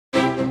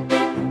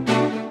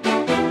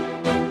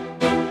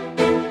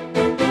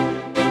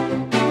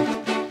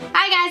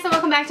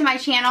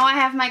channel. I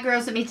have my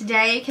girls with me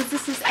today because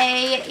this is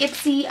a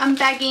IPSY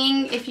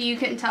unbagging, if you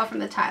couldn't tell from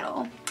the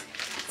title.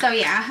 So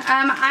yeah,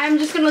 I'm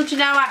just going to let you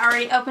know I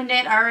already opened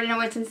it. I already know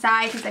what's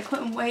inside because I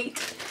couldn't wait.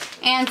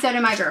 And so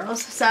did my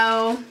girls.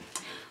 So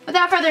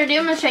without further ado,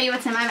 I'm going to show you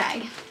what's in my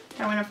bag.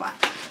 Throwing a flat.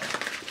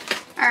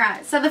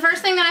 Alright, so the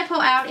first thing that I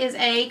pull out is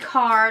a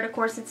card. Of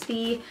course, it's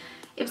the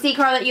IPSY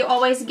card that you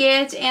always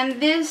get.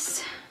 And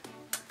this,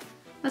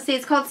 let's see,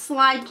 it's called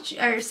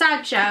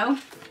Sideshow.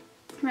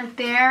 Right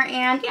there.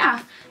 And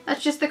yeah,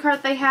 that's just the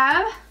card they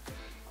have.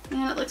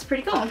 And it looks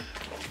pretty cool.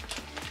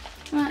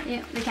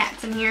 Yeah, the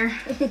cat's in here.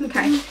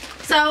 Okay.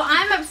 So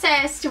I'm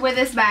obsessed with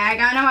this bag.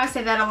 I know I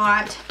say that a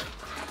lot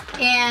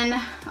in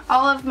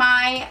all of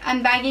my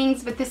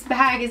unbaggings, but this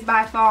bag is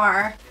by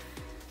far.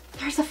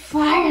 There's a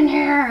fly in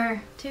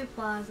here. 2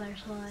 flies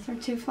actually. Is there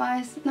 2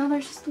 flies? No,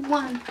 there's just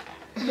 1.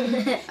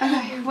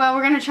 Okay, well,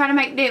 we're gonna try to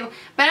make do.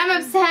 But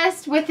I'm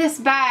obsessed with this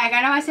bag.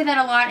 I know I say that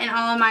a lot in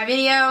all of my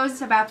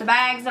videos about the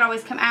bags that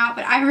always come out,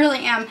 but I really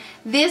am.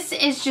 This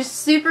is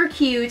just super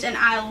cute, and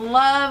I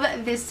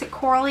love this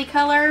corally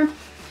color.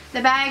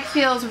 The bag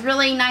feels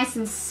really nice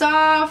and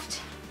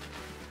soft.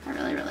 I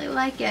really, really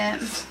like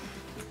it.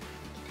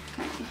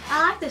 Okay.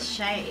 I like the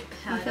shape,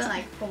 how it's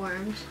like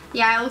formed.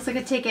 Yeah, it looks like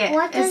a ticket.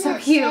 What does it's so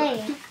it cute.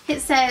 say?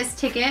 It says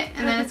ticket,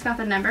 and then it's got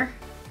the number.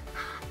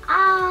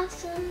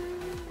 Awesome.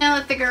 Now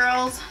let the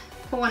girls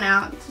pull one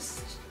out.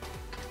 Just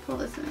pull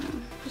this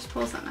in. Just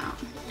pull something out.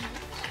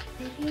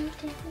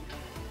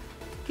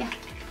 Yeah,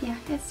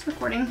 it's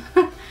recording.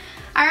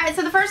 Alright,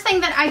 so the first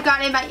thing that I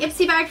got in my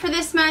IPSY bag for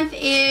this month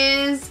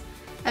is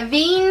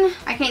Avène.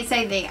 I can't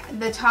say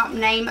the top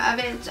name of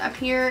it up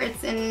here.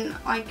 It's in,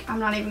 like,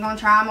 I'm not even going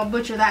to try. I'm going to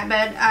butcher that.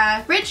 But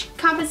Rich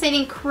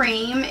Compensating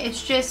Cream.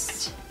 It's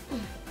just,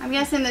 I'm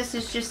guessing this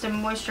is just a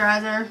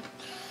moisturizer.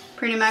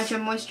 Pretty much a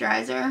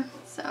moisturizer.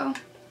 So,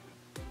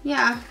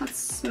 yeah, let's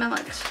smell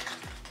it.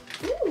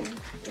 Ooh.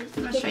 I'm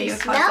going to show you a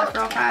close-up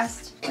real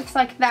fast. Looks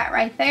like that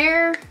right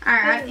there.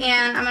 Alright,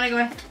 and I'm going to go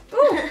ahead.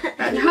 Ooh,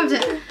 I dropped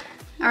it.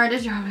 Alright, I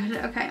just dropped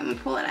it. Okay, I'm going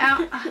to pull it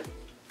out.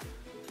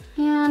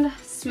 And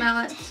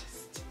smell it.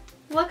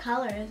 What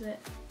color is it?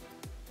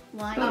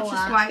 White. Oh, it's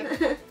just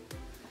white.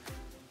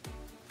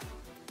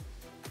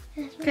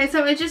 Okay,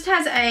 so it just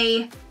has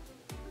a,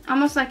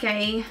 almost like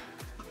a,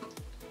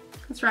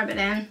 let's rub it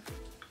in.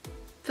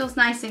 Feels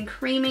nice and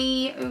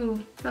creamy. Ooh,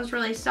 feels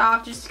really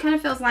soft. Just kind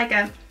of feels like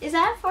a, Is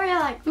that for you,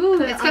 like,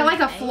 ooh, it's got like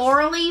a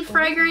florally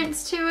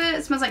fragrance to it.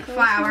 It smells like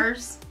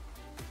flowers.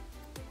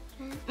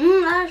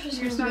 that's just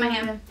Here, smell my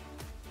hand.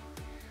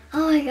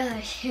 Oh my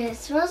gosh, it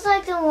smells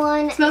like the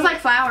one. It smells like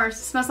flowers.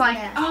 It smells like,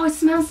 Yeah. oh, it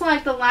smells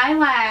like the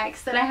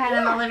lilacs that I had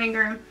in the living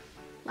room.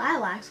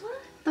 lilacs. What?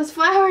 Those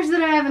flowers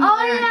that I have in the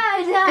living room.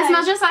 Yeah, it does. It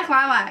smells just like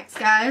lilacs,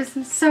 guys.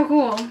 It's so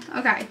cool.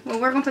 Okay, well,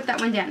 we're going to put that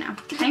one down now.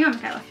 Hang on,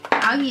 Michaela.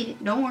 I'll get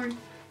it. Don't worry.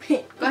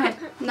 Go ahead.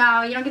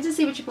 No, you don't get to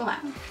see what you pull out.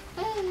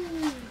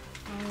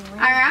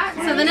 Alright,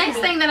 so the next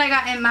thing that I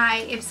got in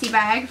my IPSY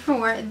bag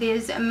for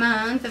this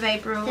month of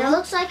April. It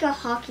looks like a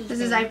hockey This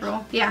thing. is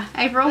April. Yeah,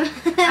 April. Is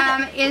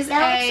That looks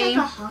a... like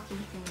a hockey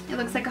thing. It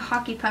looks like a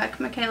hockey puck,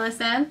 Michaela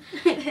said.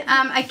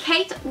 A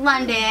Kate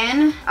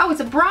London. Oh, it's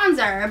a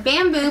bronzer. A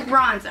bamboo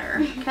bronzer.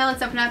 Okay,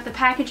 let's open up. The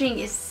packaging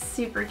is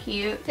super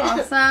cute.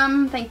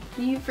 Awesome. Thank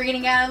you for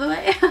getting out of the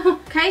way.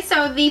 Okay,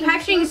 so the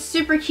packaging is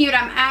super cute.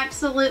 I'm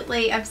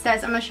absolutely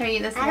obsessed. I'm going to show you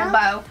this little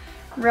bow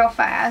real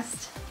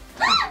fast.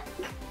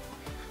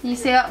 You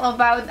see that little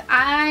bow?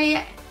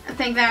 I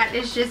think that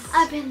is just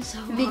I've been so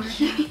hard. the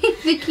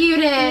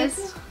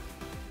cutest.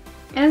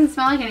 It doesn't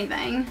smell like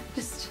anything.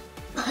 Just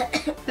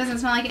doesn't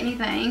smell like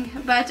anything.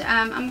 But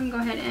I'm gonna go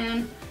ahead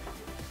and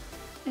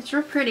it's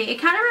real pretty. It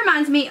kind of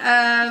reminds me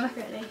of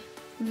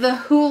the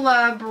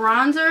Hula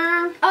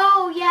bronzer.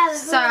 Oh yeah.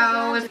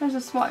 So if there's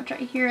a swatch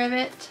right here of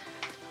it.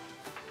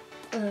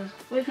 And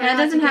it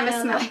doesn't have a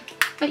smell.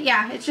 But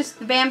yeah, it's just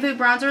the bamboo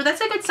bronzer. That's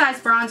a good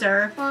size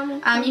bronzer.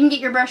 You can get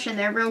your brush in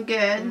there real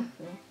good.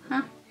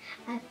 Huh?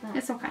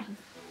 It's okay.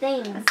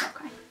 Thing. It's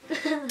okay.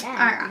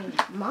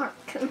 Alright. Mark.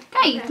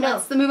 Okay,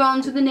 let's move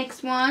on to the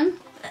next one.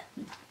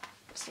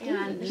 That's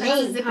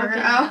a zipper.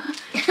 Oh,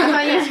 I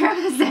thought you were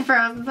trying the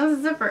zipper. That's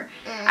a zipper.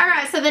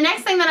 Alright, so the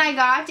next thing that I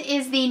got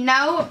is the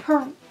No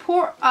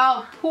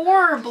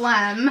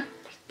Poreblem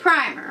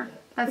primer.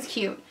 That's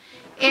cute.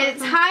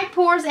 It's high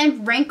pores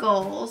and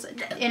wrinkles,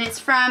 and it's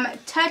from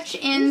Touch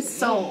in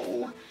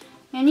Soul.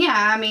 And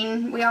yeah, I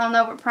mean, we all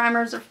know what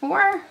primers are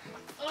for.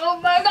 Oh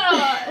my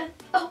god.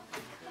 Oh.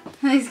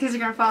 These kids are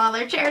gonna fall out of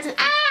their chairs.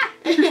 Ah!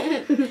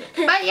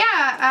 But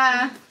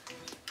yeah,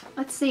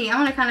 let's see. I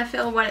want to kind of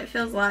feel what it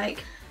feels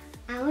like.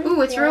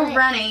 Ooh, it's real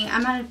runny.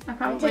 I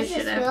probably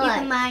should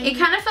have. It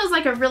kind of feels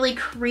like a really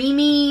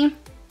creamy.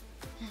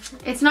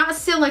 It's not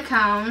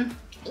silicone.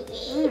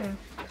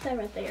 That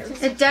right there.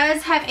 It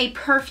does have a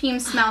perfume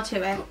smell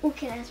to it.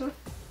 Okay, that's one.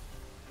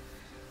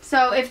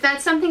 So if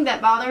that's something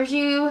that bothers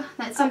you,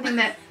 that's something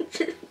that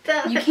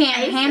you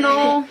can't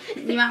handle,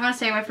 you might want to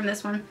stay away from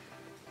this one.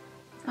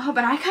 Oh,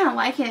 but I kind of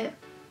like it.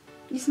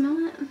 You smell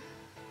it?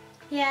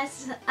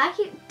 Yes, I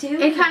keep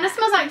doing It kind of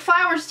smells like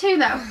flowers too,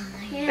 though. Oh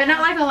my but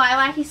not like a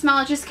lilac-y smell.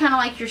 It's just kind of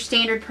like your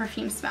standard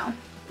perfume smell.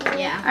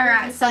 Yeah. All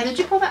right. So did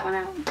you pull that one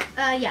out?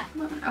 Yeah.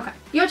 Okay.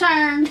 Your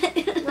turn.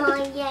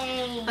 Oh,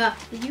 yay.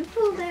 You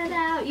pulled that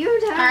out. Your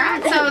turn. All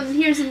right. So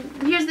here's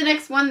the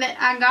next one that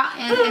I got,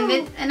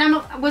 and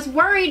I was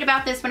worried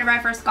about this whenever I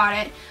first got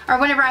it, or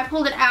whenever I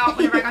pulled it out,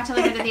 whenever I got to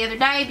look at it the other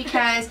day,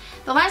 because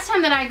the last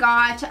time that I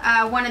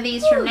got one of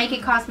these from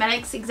Naked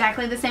Cosmetics,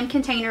 exactly the same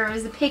container, it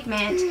was the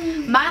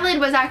pigment. My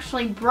lid was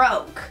actually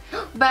broke,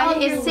 but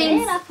it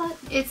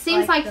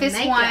seems like this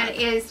one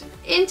is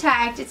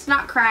intact. It's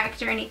not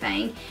cracked or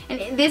anything,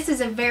 and this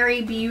is a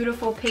very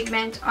beautiful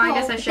pigment. Oh, I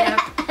guess I should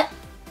have.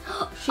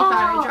 She thought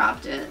I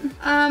dropped it.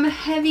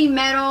 Heavy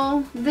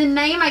metal. The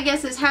name, I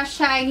guess, is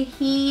hashtag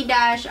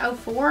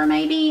he-04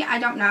 maybe. I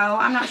don't know.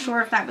 I'm not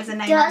sure if that was a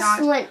name or not.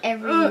 Dust went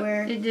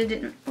everywhere. It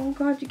didn't. Oh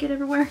god, you get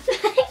everywhere.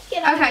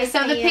 Okay,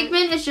 so the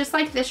pigment is just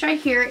like this right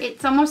here.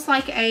 It's almost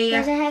like a.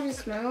 Does it have a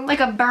smell? Like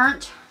a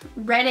burnt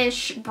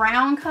reddish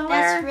brown color.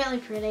 That's really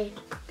pretty.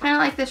 Kind of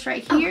like this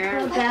right here.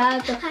 Oh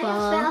god, the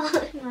fall.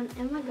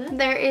 Am I good?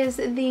 There is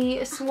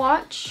the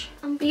swatch.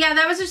 But yeah,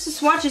 that was just a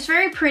swatch. It's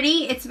very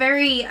pretty. It's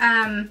very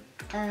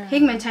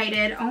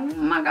pigmented. Oh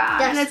my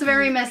god. And it's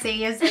very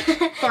messy as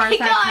far as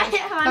that goes.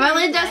 But my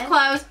lid does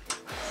close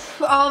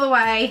all the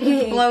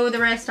way. Blow the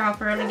rest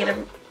off or it'll get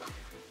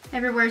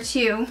everywhere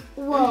too.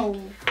 Whoa.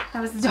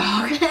 That was the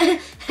dog.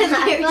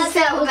 You're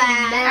so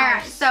bad.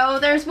 Alright, so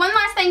there's one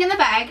last thing in the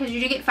bag because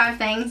you do get 5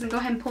 things, and go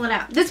ahead and pull it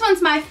out. This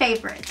one's my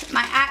favorite.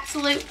 My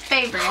absolute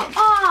favorite.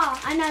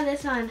 Oh, I know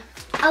this one.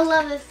 I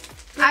love this.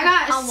 I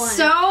got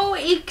so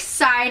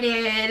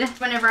excited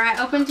whenever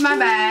I opened my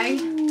bag.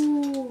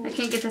 I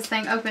can't get this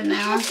thing open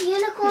now. It has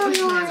unicorns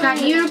on it. It's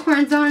got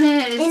unicorns on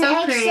it. It's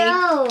so pretty.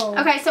 XO.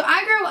 Okay, so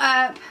I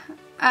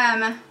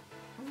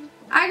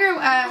grew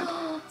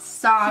up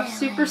soft,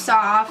 super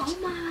soft.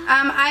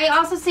 I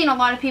also seen a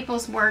lot of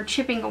people's were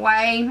chipping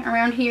away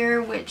around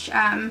here, which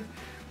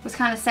was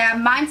kind of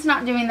sad. Mine's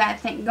not doing that,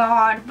 thank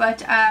God,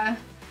 but I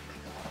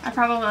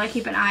probably will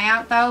keep an eye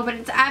out though. But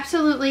it's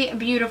absolutely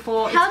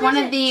beautiful. How does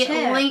it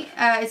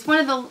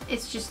chip?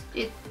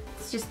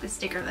 It's just the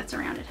sticker that's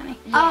around it, honey.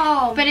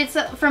 Oh. But it's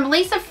from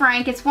Lisa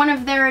Frank. It's one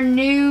of their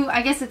new,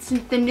 I guess it's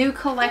the new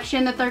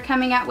collection that they're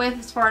coming out with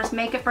as far as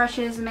makeup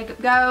brushes and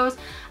makeup goes.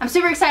 I'm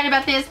super excited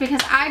about this because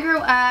I grew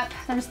up,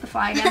 there's the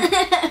fly again.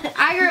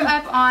 I grew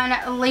up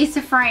on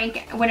Lisa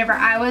Frank whenever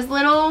I was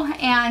little,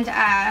 and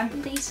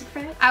Lisa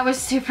Frank. I was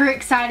super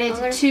excited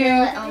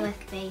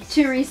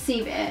to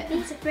receive it.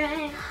 Lisa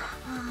Frank.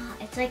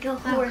 It's like a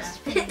horse.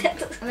 But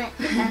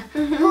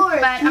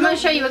I'm going to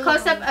show you a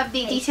close-up of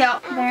the detail.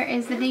 There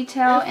is the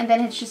detail, and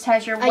then it just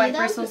has your white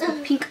bristles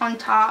with pink on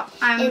top.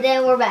 And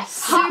then we're back.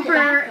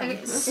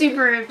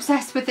 Super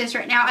obsessed with this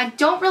right now. I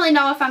don't really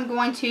know if I'm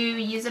going to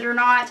use it or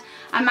not.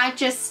 I might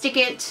just stick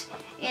it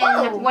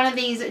in one of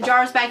these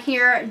jars back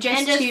here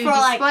just to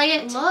display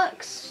it.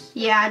 Looks.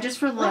 Yeah, just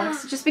for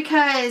looks. Just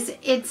because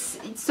it's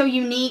so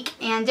unique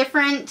and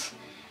different.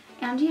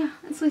 And yeah,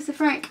 it's Lisa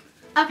Frank.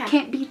 Okay.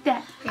 Can't beat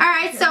that.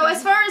 Alright, so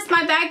as far as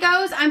my bag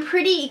goes, I'm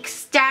pretty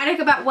ecstatic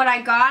about what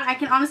I got. I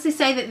can honestly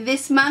say that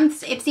this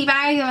month's IPSY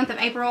bag, the month of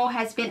April,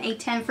 has been a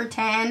 10 for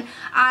 10.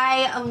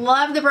 I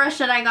love the brush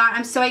that I got.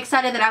 I'm so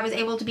excited that I was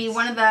able to be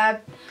one of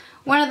the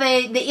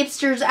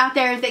hipsters out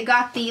there that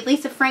got the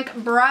Lisa Frank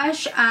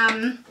brush.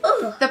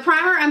 The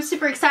primer I'm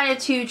super excited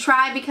to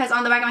try because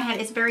on the back of my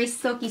hand it's very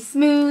silky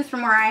smooth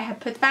from where I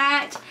have put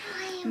that.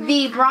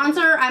 The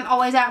bronzer, I'm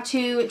always out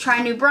to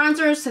try new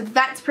bronzers, so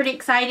that's pretty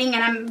exciting,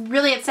 and I'm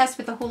really obsessed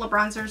with the Hoola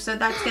bronzer, so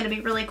that's going to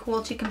be really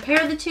cool to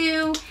compare the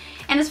two.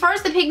 And as far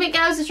as the pigment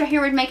goes, this right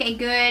here would make a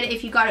good,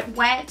 if you got it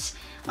wet,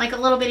 like a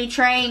little bitty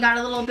tray, and got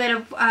a little bit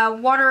of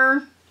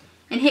water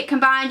and hit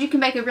combined, you can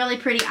make a really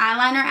pretty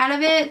eyeliner out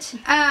of it.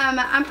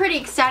 I'm pretty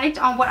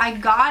ecstatic on what I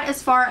got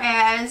as far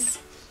as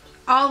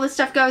all the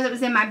stuff goes that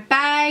was in my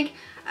bag.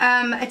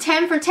 A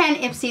 10 for 10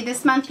 IPSY.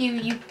 This month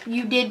you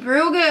did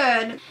real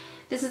good.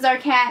 This is our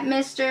cat,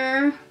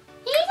 Mr.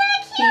 He's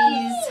so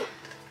cute.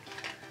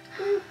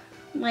 He's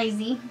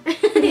lazy.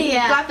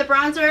 Yeah. Got the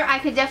bronzer. I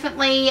could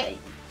definitely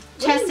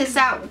test this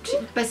out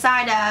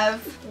beside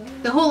of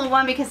the Hoola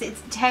one because it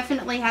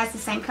definitely has the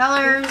same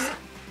colors.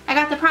 I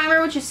got the primer,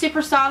 which is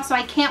super soft, so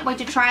I can't wait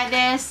to try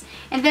this.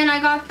 And then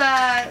I got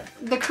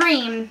the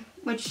cream,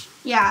 which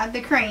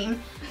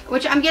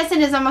I'm guessing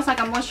is almost like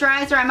a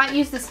moisturizer. I might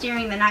use this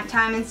during the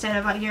nighttime instead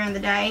of like during the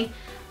day.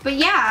 But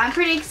yeah, I'm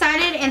pretty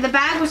excited, and the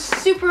bag was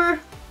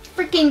super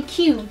freaking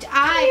cute.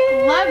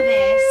 I love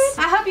this.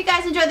 I hope you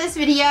guys enjoyed this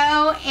video,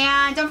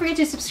 and don't forget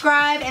to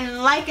subscribe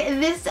and like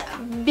this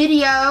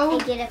video.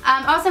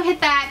 Also hit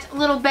that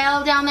little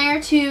bell down there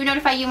to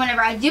notify you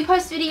whenever I do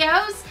post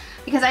videos,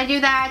 because I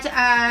do that.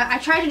 I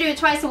try to do it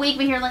twice a week,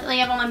 but here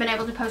lately I've only been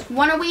able to post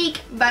 1 a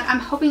week, but I'm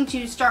hoping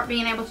to start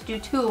being able to do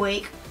 2 a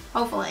week.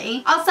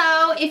 Hopefully.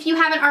 Also, if you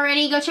haven't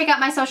already, go check out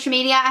my social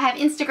media. I have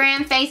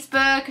Instagram,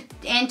 Facebook,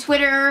 and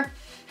Twitter.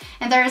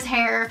 And there's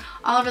hair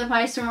all over the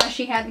place from where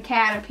she had the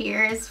cat up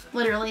here. It's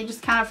literally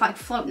just kind of like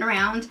floating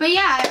around. But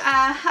yeah,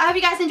 I hope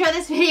you guys enjoyed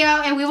this video,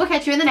 and we will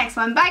catch you in the next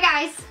one. Bye,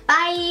 guys.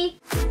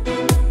 Bye.